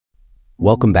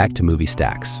Welcome back to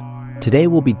MovieStax. Today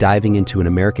we'll be diving into an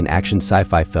American action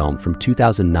sci-fi film from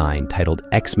 2009 titled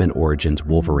X-Men Origins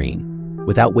Wolverine.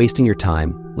 Without wasting your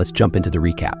time, let's jump into the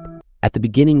recap. At the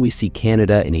beginning we see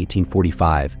Canada in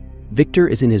 1845. Victor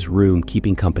is in his room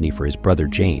keeping company for his brother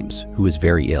James, who is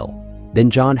very ill. Then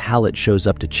John Hallett shows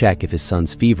up to check if his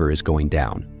son's fever is going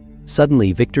down.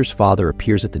 Suddenly, Victor's father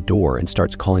appears at the door and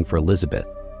starts calling for Elizabeth,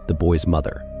 the boy's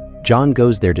mother. John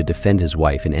goes there to defend his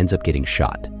wife and ends up getting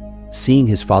shot. Seeing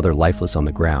his father lifeless on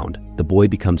the ground, the boy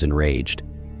becomes enraged,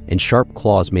 and sharp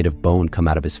claws made of bone come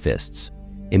out of his fists.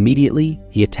 Immediately,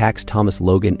 he attacks Thomas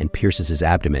Logan and pierces his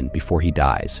abdomen before he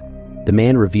dies. The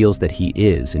man reveals that he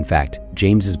is, in fact,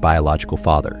 James's biological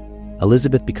father.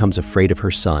 Elizabeth becomes afraid of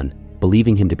her son,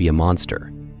 believing him to be a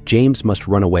monster. James must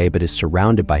run away but is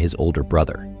surrounded by his older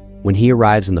brother. When he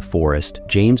arrives in the forest,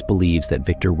 James believes that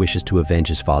Victor wishes to avenge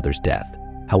his father's death.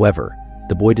 However,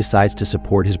 the boy decides to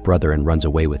support his brother and runs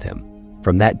away with him.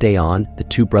 From that day on, the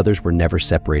two brothers were never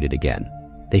separated again.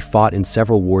 They fought in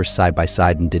several wars side by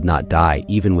side and did not die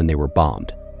even when they were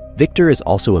bombed. Victor is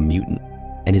also a mutant,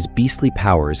 and his beastly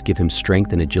powers give him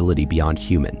strength and agility beyond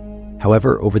human.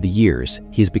 However, over the years,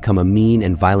 he has become a mean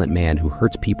and violent man who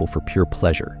hurts people for pure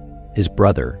pleasure. His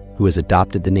brother, who has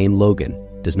adopted the name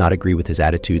Logan, does not agree with his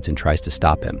attitudes and tries to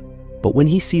stop him. But when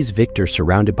he sees Victor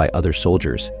surrounded by other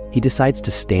soldiers, he decides to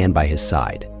stand by his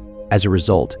side. As a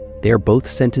result, they are both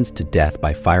sentenced to death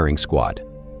by firing squad.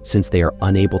 Since they are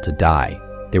unable to die,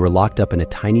 they were locked up in a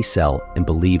tiny cell and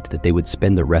believed that they would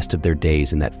spend the rest of their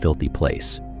days in that filthy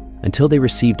place, until they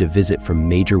received a visit from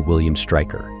Major William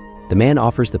Stryker. The man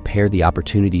offers the pair the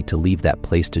opportunity to leave that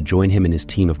place to join him in his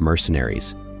team of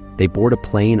mercenaries. They board a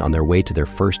plane on their way to their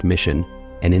first mission,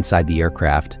 and inside the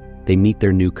aircraft, they meet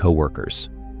their new co-workers.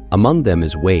 Among them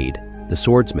is Wade, the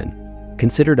swordsman,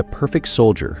 considered a perfect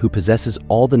soldier who possesses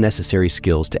all the necessary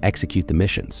skills to execute the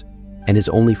missions. And his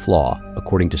only flaw,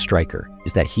 according to Stryker,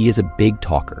 is that he is a big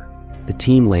talker. The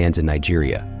team lands in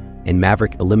Nigeria, and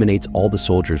Maverick eliminates all the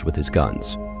soldiers with his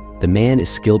guns. The man is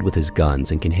skilled with his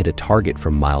guns and can hit a target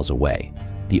from miles away.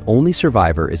 The only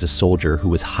survivor is a soldier who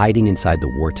was hiding inside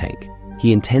the war tank.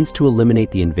 He intends to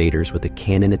eliminate the invaders with a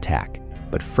cannon attack,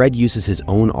 but Fred uses his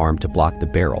own arm to block the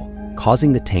barrel,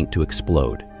 causing the tank to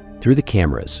explode. Through the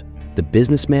cameras, the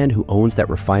businessman who owns that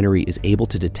refinery is able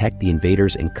to detect the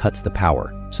invaders and cuts the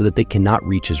power so that they cannot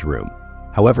reach his room.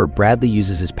 However, Bradley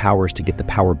uses his powers to get the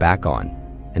power back on,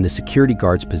 and the security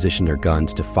guards position their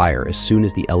guns to fire as soon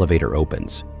as the elevator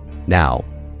opens. Now,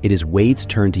 it is Wade's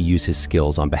turn to use his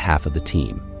skills on behalf of the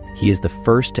team. He is the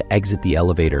first to exit the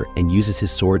elevator and uses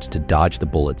his swords to dodge the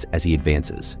bullets as he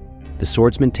advances. The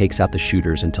swordsman takes out the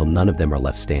shooters until none of them are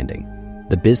left standing.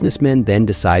 The businessman then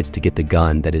decides to get the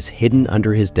gun that is hidden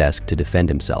under his desk to defend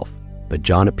himself, but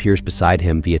John appears beside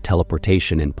him via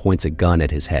teleportation and points a gun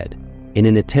at his head. In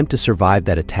an attempt to survive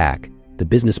that attack, the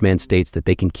businessman states that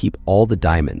they can keep all the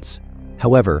diamonds.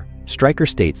 However, Stryker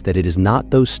states that it is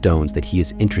not those stones that he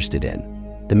is interested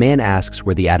in. The man asks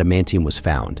where the adamantium was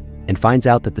found, and finds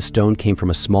out that the stone came from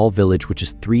a small village which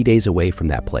is 3 days away from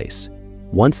that place.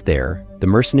 Once there, the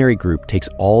mercenary group takes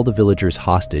all the villagers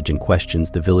hostage and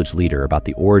questions the village leader about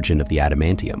the origin of the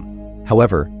adamantium.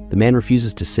 However, the man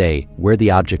refuses to say where the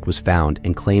object was found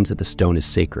and claims that the stone is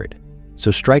sacred.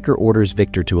 So Stryker orders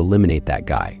Victor to eliminate that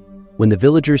guy. When the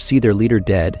villagers see their leader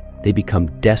dead, they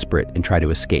become desperate and try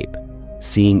to escape.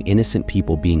 Seeing innocent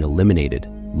people being eliminated,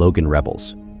 Logan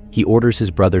rebels. He orders his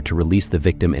brother to release the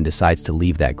victim and decides to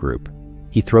leave that group.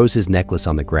 He throws his necklace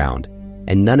on the ground,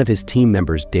 and none of his team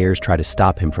members dares try to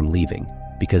stop him from leaving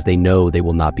because they know they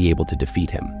will not be able to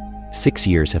defeat him. 6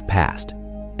 years have passed,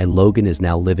 and Logan is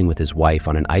now living with his wife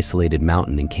on an isolated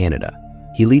mountain in Canada.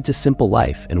 He leads a simple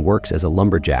life and works as a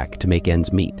lumberjack to make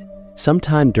ends meet.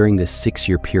 Sometime during this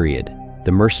 6-year period,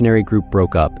 the mercenary group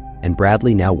broke up, and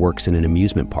Bradley now works in an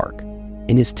amusement park.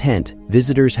 In his tent,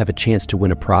 visitors have a chance to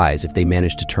win a prize if they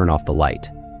manage to turn off the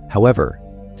light. However,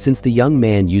 since the young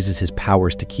man uses his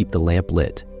powers to keep the lamp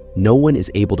lit, no one is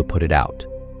able to put it out.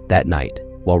 That night,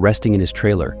 while resting in his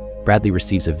trailer, Bradley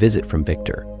receives a visit from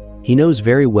Victor. He knows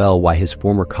very well why his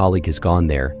former colleague has gone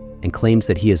there and claims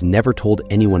that he has never told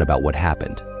anyone about what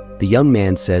happened. The young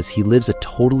man says he lives a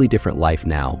totally different life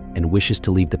now and wishes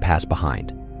to leave the past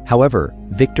behind. However,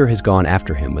 Victor has gone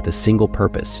after him with a single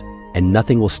purpose, and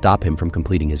nothing will stop him from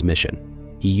completing his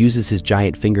mission. He uses his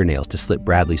giant fingernails to slit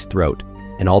Bradley's throat,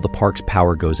 and all the park's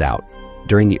power goes out.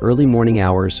 During the early morning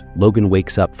hours, Logan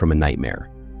wakes up from a nightmare.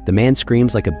 The man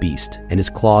screams like a beast, and his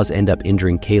claws end up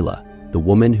injuring Kayla, the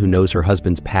woman who knows her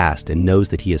husband's past and knows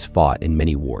that he has fought in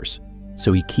many wars.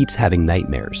 So he keeps having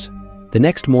nightmares. The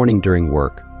next morning during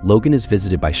work, Logan is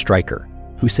visited by Stryker,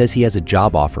 who says he has a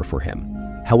job offer for him.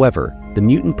 However, the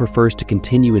mutant prefers to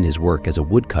continue in his work as a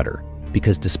woodcutter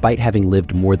because despite having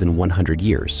lived more than 100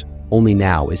 years, only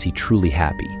now is he truly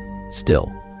happy.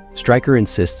 Still, Stryker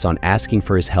insists on asking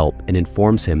for his help and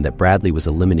informs him that Bradley was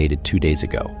eliminated 2 days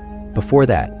ago. Before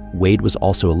that, Wade was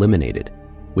also eliminated,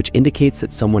 which indicates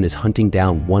that someone is hunting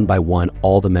down one by one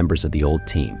all the members of the old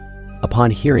team.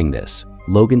 Upon hearing this,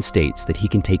 Logan states that he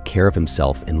can take care of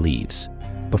himself and leaves.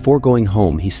 Before going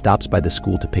home, he stops by the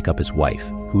school to pick up his wife,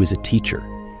 who is a teacher.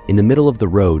 In the middle of the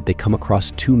road, they come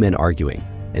across 2 men arguing,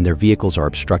 and their vehicles are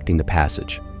obstructing the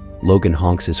passage. Logan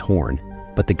honks his horn,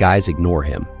 but the guys ignore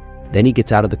him. Then he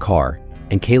gets out of the car,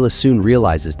 and Kayla soon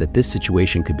realizes that this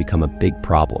situation could become a big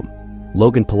problem.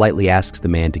 Logan politely asks the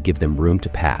man to give them room to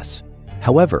pass.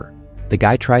 However, the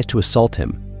guy tries to assault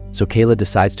him, so Kayla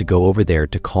decides to go over there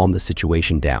to calm the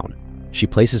situation down. She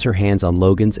places her hands on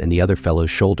Logan's and the other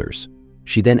fellow's shoulders.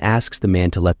 She then asks the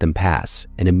man to let them pass,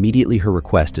 and immediately her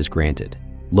request is granted.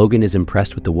 Logan is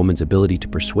impressed with the woman's ability to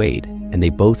persuade, and they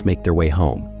both make their way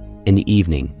home. In the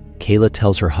evening, Kayla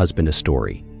tells her husband a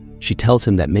story. She tells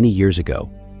him that many years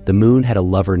ago, the moon had a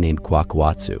lover named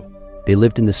Kwakwatsu. They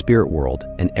lived in the spirit world,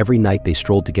 and every night they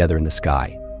strolled together in the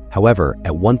sky. However,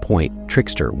 at one point,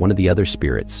 Trickster, one of the other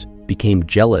spirits, became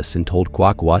jealous and told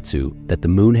Kwakwatsu that the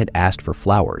moon had asked for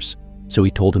flowers, so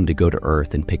he told him to go to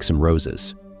Earth and pick some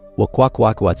roses. What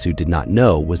Kwakwatsu did not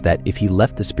know was that if he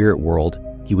left the spirit world,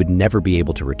 he would never be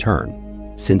able to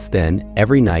return. Since then,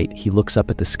 every night he looks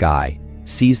up at the sky,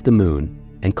 sees the moon,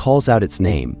 and calls out its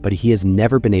name, but he has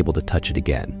never been able to touch it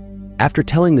again. After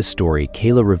telling this story,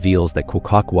 Kayla reveals that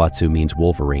Kwakwatsu means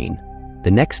Wolverine.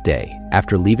 The next day,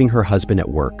 after leaving her husband at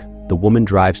work, the woman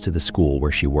drives to the school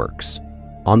where she works.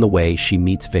 On the way, she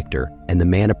meets Victor, and the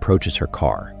man approaches her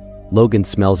car. Logan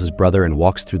smells his brother and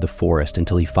walks through the forest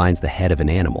until he finds the head of an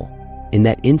animal. In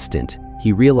that instant,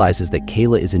 he realizes that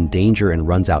Kayla is in danger and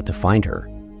runs out to find her.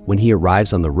 When he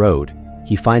arrives on the road,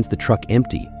 he finds the truck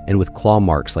empty and with claw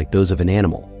marks like those of an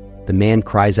animal. The man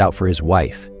cries out for his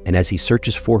wife, and as he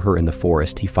searches for her in the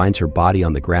forest, he finds her body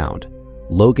on the ground.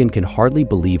 Logan can hardly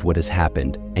believe what has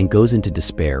happened and goes into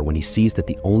despair when he sees that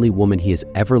the only woman he has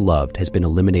ever loved has been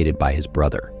eliminated by his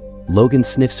brother. Logan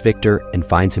sniffs Victor and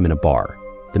finds him in a bar.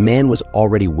 The man was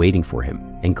already waiting for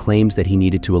him and claims that he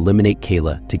needed to eliminate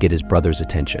Kayla to get his brother's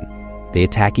attention. They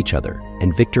attack each other,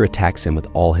 and Victor attacks him with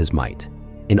all his might.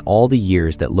 In all the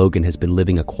years that Logan has been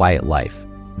living a quiet life,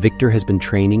 Victor has been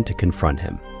training to confront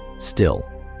him. Still,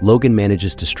 Logan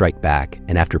manages to strike back,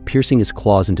 and after piercing his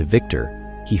claws into Victor,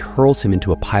 he hurls him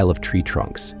into a pile of tree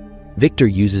trunks. Victor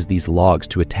uses these logs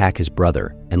to attack his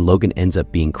brother, and Logan ends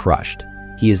up being crushed.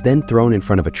 He is then thrown in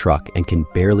front of a truck and can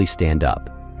barely stand up.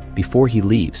 Before he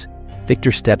leaves,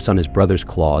 Victor steps on his brother's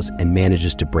claws and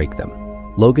manages to break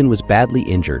them. Logan was badly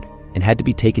injured and had to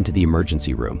be taken to the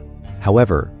emergency room.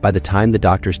 However, by the time the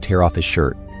doctors tear off his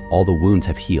shirt, all the wounds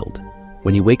have healed.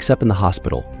 When he wakes up in the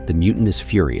hospital, the mutant is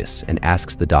furious and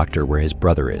asks the doctor where his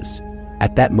brother is.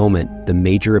 At that moment, the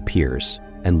Major appears,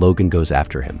 and Logan goes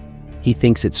after him. He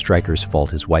thinks it's Stryker's fault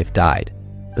his wife died,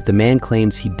 but the man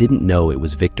claims he didn't know it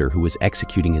was Victor who was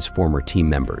executing his former team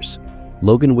members.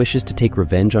 Logan wishes to take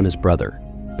revenge on his brother,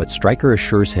 but Stryker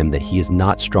assures him that he is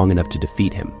not strong enough to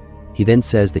defeat him. He then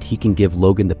says that he can give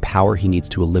Logan the power he needs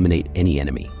to eliminate any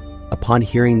enemy. Upon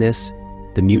hearing this,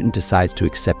 the mutant decides to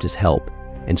accept his help,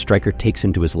 and Stryker takes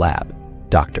him to his lab.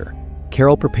 Doctor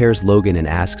Carol prepares Logan and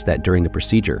asks that during the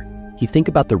procedure, he think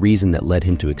about the reason that led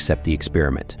him to accept the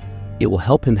experiment. It will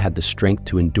help him have the strength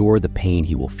to endure the pain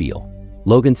he will feel.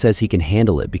 Logan says he can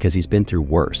handle it because he's been through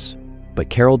worse, but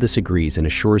Carol disagrees and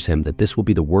assures him that this will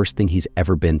be the worst thing he's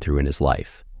ever been through in his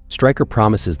life. Stryker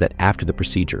promises that after the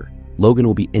procedure, Logan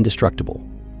will be indestructible.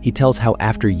 He tells how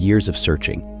after years of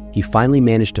searching, he finally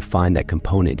managed to find that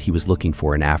component he was looking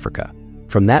for in Africa.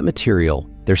 From that material,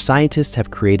 their scientists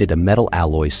have created a metal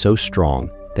alloy so strong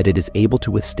that it is able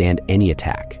to withstand any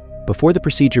attack. Before the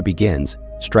procedure begins,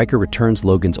 Stryker returns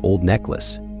Logan's old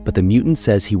necklace, but the mutant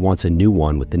says he wants a new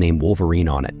one with the name Wolverine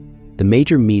on it. The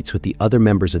Major meets with the other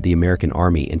members of the American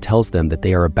Army and tells them that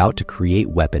they are about to create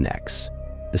Weapon X.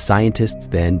 The scientists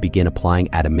then begin applying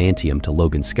adamantium to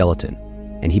Logan's skeleton,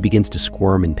 and he begins to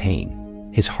squirm in pain.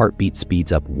 His heartbeat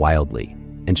speeds up wildly,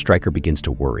 and Stryker begins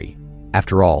to worry.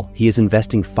 After all, he is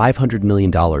investing $500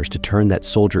 million to turn that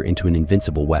soldier into an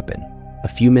invincible weapon. A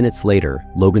few minutes later,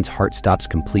 Logan's heart stops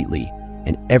completely,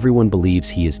 and everyone believes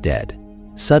he is dead.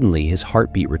 Suddenly, his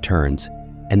heartbeat returns,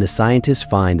 and the scientists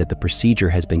find that the procedure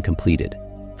has been completed.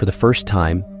 For the first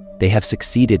time, they have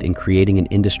succeeded in creating an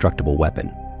indestructible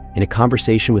weapon. In a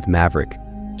conversation with Maverick,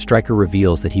 Stryker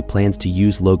reveals that he plans to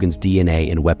use Logan's DNA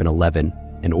in Weapon 11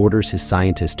 and orders his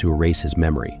scientists to erase his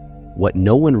memory. What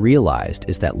no one realized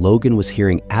is that Logan was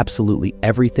hearing absolutely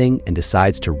everything and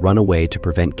decides to run away to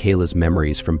prevent Kayla's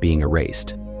memories from being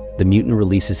erased. The mutant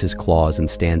releases his claws and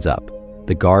stands up.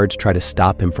 The guards try to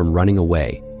stop him from running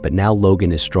away, but now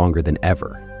Logan is stronger than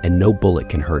ever, and no bullet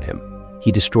can hurt him.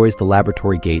 He destroys the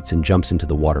laboratory gates and jumps into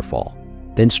the waterfall.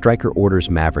 Then Stryker orders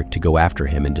Maverick to go after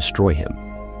him and destroy him.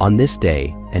 On this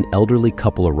day, an elderly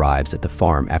couple arrives at the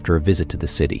farm after a visit to the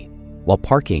city. While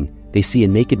parking, they see a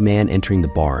naked man entering the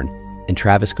barn, and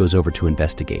Travis goes over to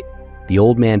investigate. The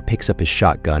old man picks up his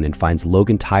shotgun and finds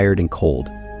Logan tired and cold,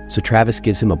 so Travis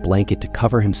gives him a blanket to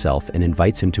cover himself and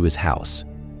invites him to his house.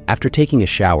 After taking a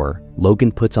shower,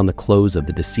 Logan puts on the clothes of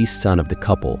the deceased son of the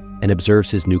couple and observes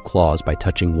his new claws by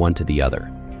touching one to the other.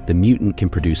 The mutant can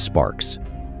produce sparks.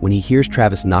 When he hears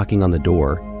Travis knocking on the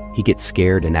door, he gets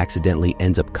scared and accidentally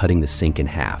ends up cutting the sink in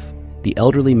half. The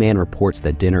elderly man reports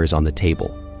that dinner is on the table,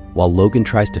 while Logan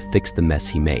tries to fix the mess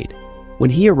he made. When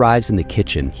he arrives in the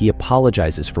kitchen, he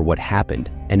apologizes for what happened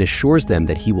and assures them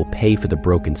that he will pay for the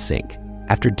broken sink.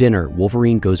 After dinner,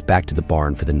 Wolverine goes back to the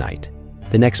barn for the night.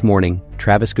 The next morning,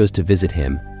 Travis goes to visit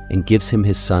him and gives him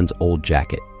his son's old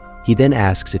jacket. He then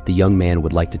asks if the young man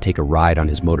would like to take a ride on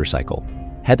his motorcycle.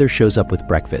 Heather shows up with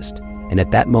breakfast, and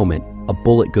at that moment, a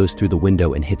bullet goes through the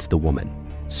window and hits the woman.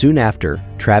 Soon after,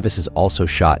 Travis is also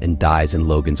shot and dies in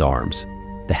Logan's arms.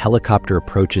 The helicopter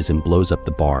approaches and blows up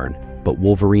the barn, but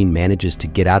Wolverine manages to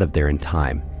get out of there in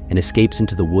time and escapes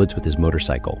into the woods with his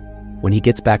motorcycle. When he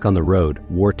gets back on the road,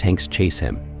 war tanks chase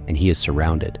him, and he is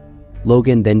surrounded.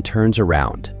 Logan then turns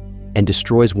around and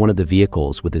destroys one of the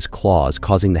vehicles with his claws,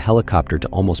 causing the helicopter to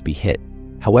almost be hit.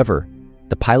 However,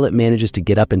 the pilot manages to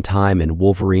get up in time and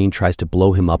Wolverine tries to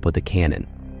blow him up with a cannon.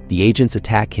 The agents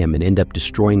attack him and end up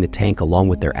destroying the tank along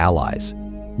with their allies.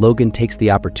 Logan takes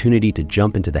the opportunity to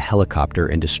jump into the helicopter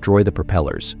and destroy the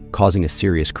propellers, causing a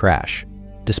serious crash.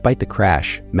 Despite the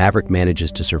crash, Maverick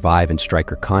manages to survive and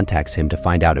Stryker contacts him to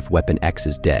find out if Weapon X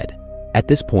is dead. At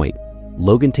this point,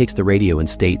 Logan takes the radio and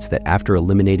states that after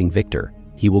eliminating Victor,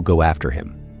 he will go after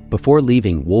him. Before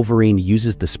leaving, Wolverine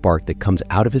uses the spark that comes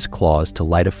out of his claws to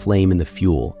light a flame in the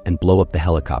fuel and blow up the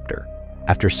helicopter.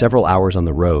 After several hours on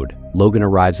the road, Logan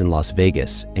arrives in Las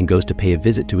Vegas and goes to pay a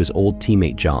visit to his old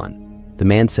teammate John. The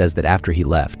man says that after he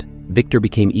left, Victor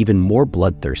became even more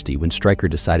bloodthirsty when Stryker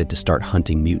decided to start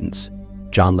hunting mutants.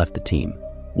 John left the team.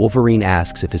 Wolverine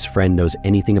asks if his friend knows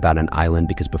anything about an island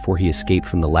because before he escaped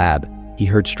from the lab, he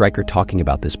heard Stryker talking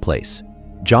about this place.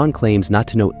 John claims not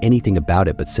to know anything about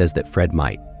it but says that Fred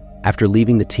might. After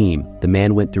leaving the team, the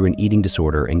man went through an eating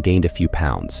disorder and gained a few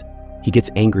pounds. He gets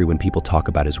angry when people talk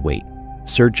about his weight.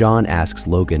 Sir John asks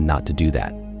Logan not to do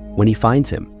that. When he finds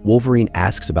him, Wolverine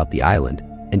asks about the island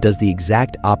and does the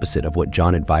exact opposite of what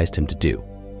John advised him to do.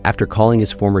 After calling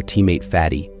his former teammate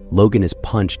Fatty, Logan is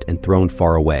punched and thrown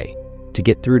far away. To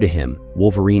get through to him,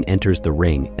 Wolverine enters the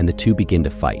ring and the two begin to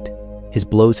fight. His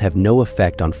blows have no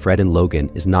effect on Fred and Logan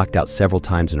is knocked out several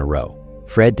times in a row.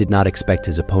 Fred did not expect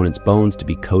his opponent's bones to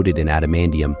be coated in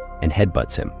adamantium and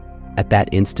headbutts him. At that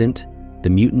instant, the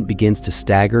mutant begins to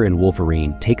stagger and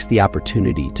Wolverine takes the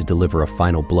opportunity to deliver a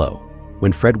final blow.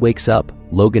 When Fred wakes up,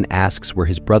 Logan asks where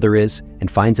his brother is and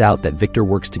finds out that Victor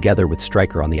works together with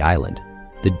Stryker on the island.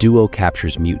 The duo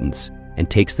captures mutants and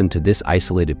takes them to this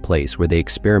isolated place where they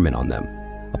experiment on them.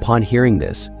 Upon hearing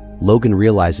this, Logan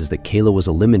realizes that Kayla was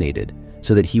eliminated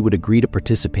so that he would agree to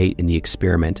participate in the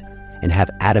experiment and have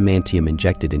adamantium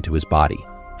injected into his body.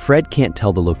 Fred can't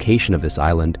tell the location of this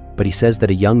island, but he says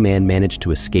that a young man managed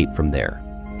to escape from there.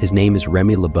 His name is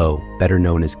Remy LeBeau, better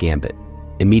known as Gambit.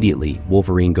 Immediately,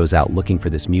 Wolverine goes out looking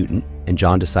for this mutant, and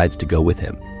John decides to go with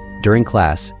him. During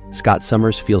class, Scott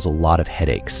Summers feels a lot of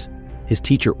headaches. His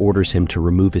teacher orders him to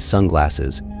remove his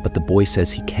sunglasses, but the boy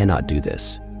says he cannot do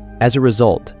this. As a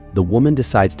result, the woman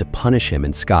decides to punish him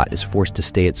and Scott is forced to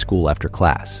stay at school after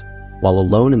class. While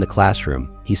alone in the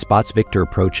classroom, he spots Victor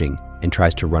approaching and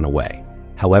tries to run away.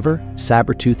 However,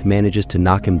 Sabretooth manages to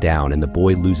knock him down and the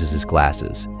boy loses his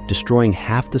glasses, destroying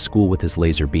half the school with his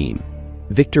laser beam.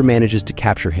 Victor manages to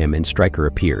capture him and Stryker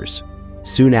appears.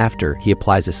 Soon after, he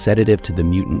applies a sedative to the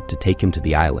mutant to take him to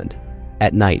the island.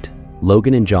 At night,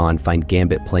 Logan and John find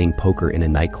Gambit playing poker in a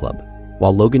nightclub.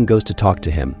 While Logan goes to talk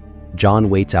to him, John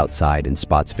waits outside and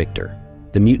spots Victor.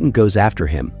 The mutant goes after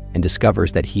him and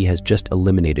discovers that he has just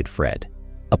eliminated Fred.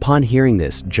 Upon hearing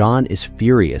this, John is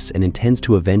furious and intends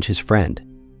to avenge his friend.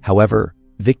 However,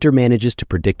 Victor manages to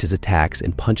predict his attacks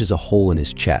and punches a hole in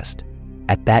his chest.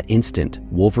 At that instant,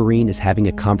 Wolverine is having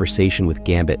a conversation with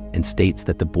Gambit and states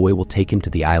that the boy will take him to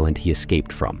the island he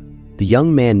escaped from. The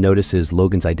young man notices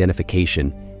Logan's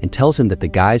identification and tells him that the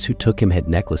guys who took him had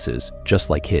necklaces just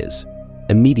like his.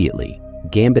 Immediately,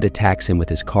 Gambit attacks him with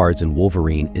his cards and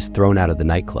Wolverine is thrown out of the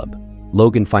nightclub.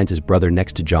 Logan finds his brother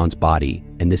next to John's body,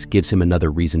 and this gives him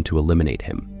another reason to eliminate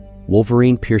him.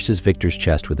 Wolverine pierces Victor's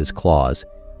chest with his claws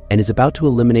and is about to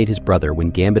eliminate his brother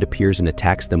when Gambit appears and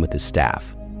attacks them with his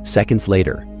staff. Seconds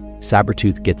later,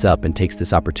 Sabretooth gets up and takes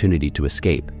this opportunity to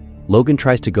escape. Logan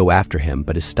tries to go after him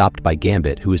but is stopped by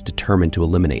Gambit, who is determined to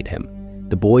eliminate him.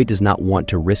 The boy does not want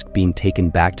to risk being taken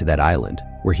back to that island,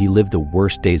 where he lived the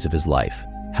worst days of his life.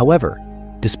 However,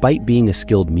 despite being a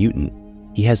skilled mutant,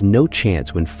 he has no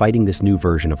chance when fighting this new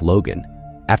version of Logan.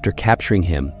 After capturing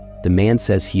him, the man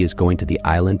says he is going to the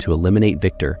island to eliminate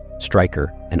Victor,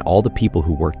 Stryker, and all the people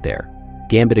who worked there.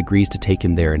 Gambit agrees to take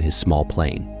him there in his small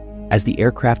plane. As the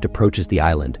aircraft approaches the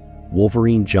island,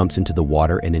 Wolverine jumps into the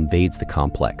water and invades the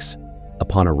complex.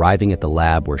 Upon arriving at the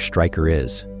lab where Stryker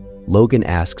is, Logan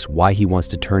asks why he wants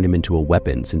to turn him into a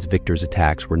weapon since Victor's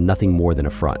attacks were nothing more than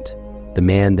a front. The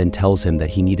man then tells him that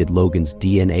he needed Logan's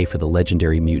DNA for the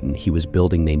legendary mutant he was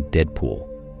building named Deadpool.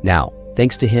 Now,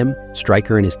 thanks to him,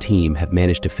 Stryker and his team have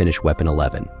managed to finish Weapon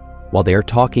 11. While they are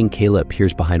talking, Kayla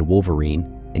appears behind Wolverine,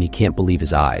 and he can't believe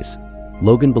his eyes.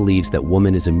 Logan believes that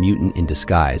woman is a mutant in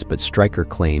disguise, but Stryker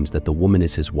claims that the woman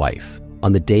is his wife.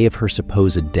 On the day of her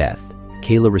supposed death,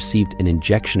 Kayla received an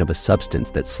injection of a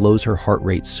substance that slows her heart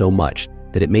rate so much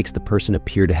that it makes the person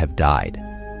appear to have died.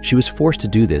 She was forced to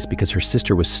do this because her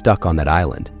sister was stuck on that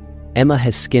island. Emma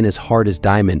has skin as hard as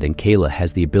diamond, and Kayla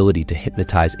has the ability to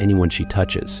hypnotize anyone she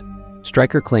touches.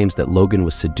 Stryker claims that Logan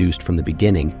was seduced from the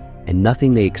beginning, and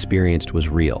nothing they experienced was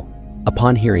real.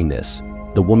 Upon hearing this,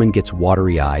 the woman gets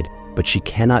watery-eyed, but she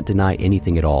cannot deny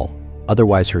anything at all,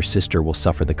 otherwise her sister will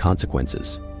suffer the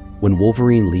consequences. When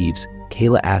Wolverine leaves,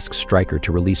 Kayla asks Stryker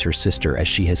to release her sister as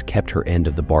she has kept her end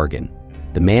of the bargain.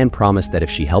 The man promised that if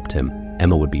she helped him,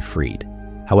 Emma would be freed.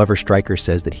 However, Stryker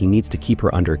says that he needs to keep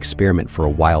her under experiment for a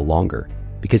while longer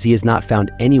because he has not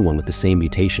found anyone with the same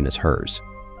mutation as hers.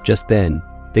 Just then,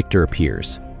 Victor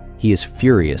appears. He is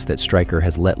furious that Stryker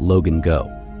has let Logan go.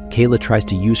 Kayla tries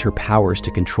to use her powers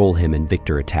to control him and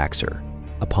Victor attacks her.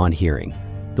 Upon hearing,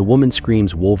 the woman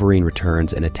screams Wolverine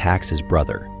returns and attacks his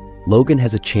brother. Logan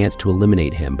has a chance to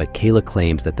eliminate him, but Kayla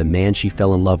claims that the man she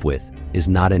fell in love with is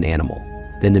not an animal.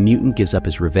 Then the mutant gives up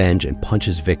his revenge and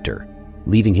punches Victor,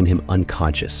 leaving him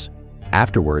unconscious.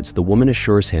 Afterwards, the woman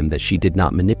assures him that she did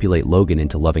not manipulate Logan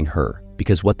into loving her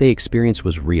because what they experienced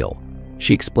was real.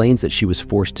 She explains that she was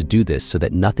forced to do this so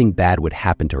that nothing bad would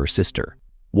happen to her sister.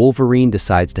 Wolverine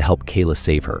decides to help Kayla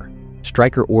save her.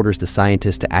 Stryker orders the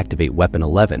scientist to activate Weapon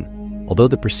 11, although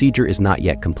the procedure is not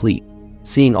yet complete.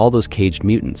 Seeing all those caged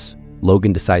mutants,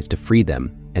 Logan decides to free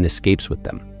them and escapes with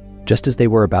them. Just as they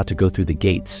were about to go through the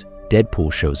gates,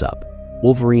 Deadpool shows up.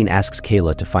 Wolverine asks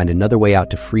Kayla to find another way out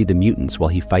to free the mutants while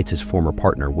he fights his former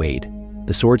partner, Wade.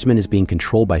 The swordsman is being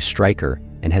controlled by Stryker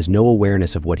and has no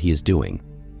awareness of what he is doing.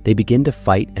 They begin to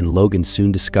fight, and Logan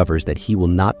soon discovers that he will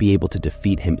not be able to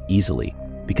defeat him easily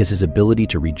because his ability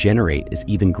to regenerate is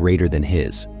even greater than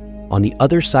his. On the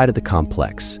other side of the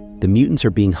complex, the mutants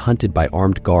are being hunted by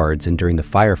armed guards, and during the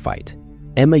firefight,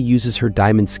 Emma uses her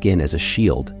diamond skin as a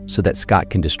shield so that Scott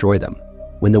can destroy them.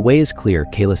 When the way is clear,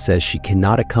 Kayla says she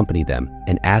cannot accompany them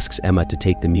and asks Emma to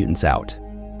take the mutants out.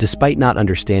 Despite not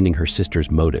understanding her sister's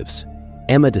motives,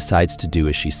 Emma decides to do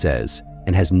as she says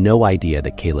and has no idea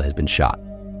that Kayla has been shot.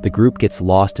 The group gets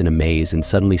lost in a maze, and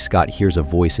suddenly Scott hears a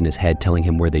voice in his head telling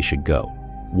him where they should go.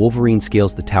 Wolverine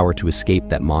scales the tower to escape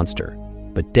that monster,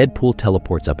 but Deadpool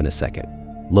teleports up in a second.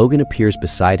 Logan appears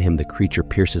beside him. The creature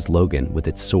pierces Logan with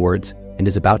its swords and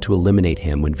is about to eliminate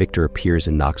him when Victor appears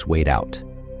and knocks Wade out.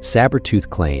 Sabretooth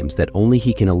claims that only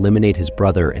he can eliminate his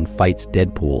brother and fights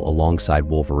Deadpool alongside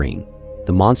Wolverine.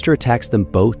 The monster attacks them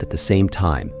both at the same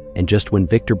time, and just when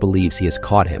Victor believes he has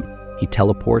caught him, he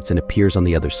teleports and appears on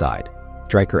the other side.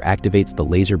 Stryker activates the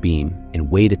laser beam,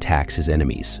 and Wade attacks his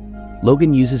enemies.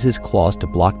 Logan uses his claws to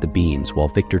block the beams while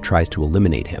Victor tries to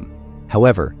eliminate him.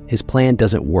 However, his plan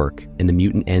doesn't work, and the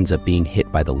mutant ends up being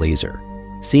hit by the laser.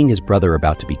 Seeing his brother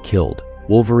about to be killed,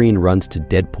 Wolverine runs to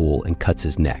Deadpool and cuts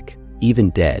his neck. Even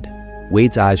dead,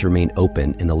 Wade's eyes remain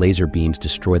open and the laser beams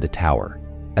destroy the tower.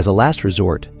 As a last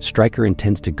resort, Stryker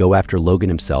intends to go after Logan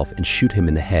himself and shoot him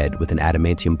in the head with an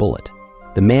adamantium bullet.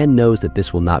 The man knows that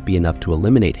this will not be enough to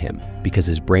eliminate him because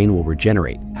his brain will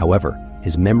regenerate. However,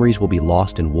 his memories will be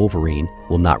lost and Wolverine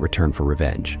will not return for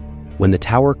revenge. When the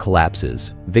tower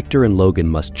collapses, Victor and Logan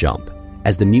must jump.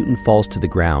 As the mutant falls to the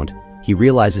ground, he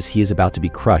realizes he is about to be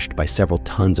crushed by several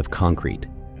tons of concrete.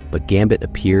 But Gambit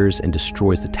appears and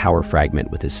destroys the tower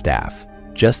fragment with his staff.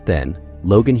 Just then,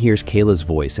 Logan hears Kayla's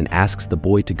voice and asks the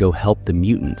boy to go help the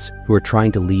mutants who are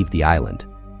trying to leave the island.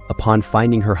 Upon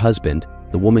finding her husband,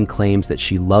 The woman claims that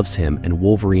she loves him, and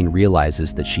Wolverine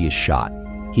realizes that she is shot.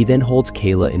 He then holds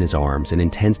Kayla in his arms and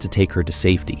intends to take her to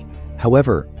safety.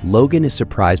 However, Logan is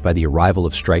surprised by the arrival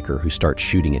of Stryker, who starts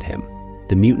shooting at him.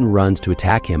 The mutant runs to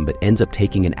attack him but ends up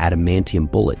taking an adamantium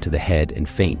bullet to the head and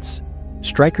faints.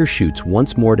 Stryker shoots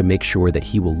once more to make sure that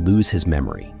he will lose his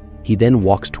memory. He then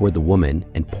walks toward the woman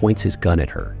and points his gun at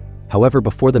her. However,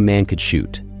 before the man could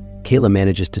shoot, Kayla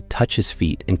manages to touch his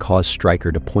feet and cause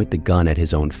Stryker to point the gun at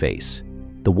his own face.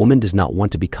 The woman does not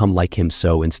want to become like him,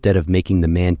 so instead of making the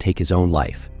man take his own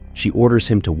life, she orders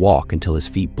him to walk until his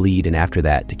feet bleed, and after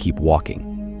that to keep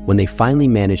walking. When they finally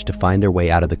manage to find their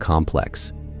way out of the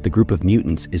complex, the group of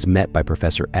mutants is met by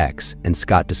Professor X, and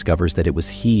Scott discovers that it was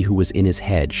he who was in his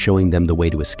head showing them the way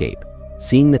to escape.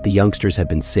 Seeing that the youngsters have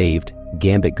been saved,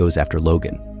 Gambit goes after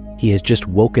Logan. He has just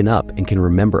woken up and can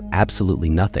remember absolutely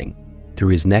nothing. Through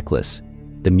his necklace,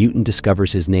 the mutant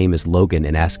discovers his name is Logan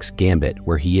and asks Gambit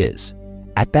where he is.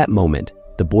 At that moment,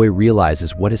 the boy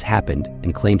realizes what has happened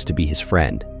and claims to be his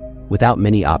friend. Without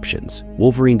many options,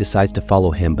 Wolverine decides to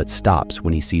follow him but stops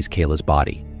when he sees Kayla's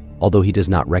body. Although he does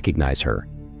not recognize her,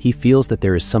 he feels that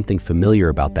there is something familiar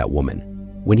about that woman.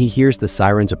 When he hears the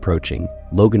sirens approaching,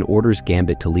 Logan orders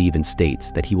Gambit to leave and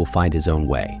states that he will find his own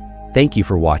way. Thank you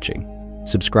for watching.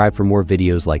 Subscribe for more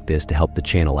videos like this to help the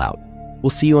channel out.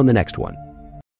 We'll see you on the next one.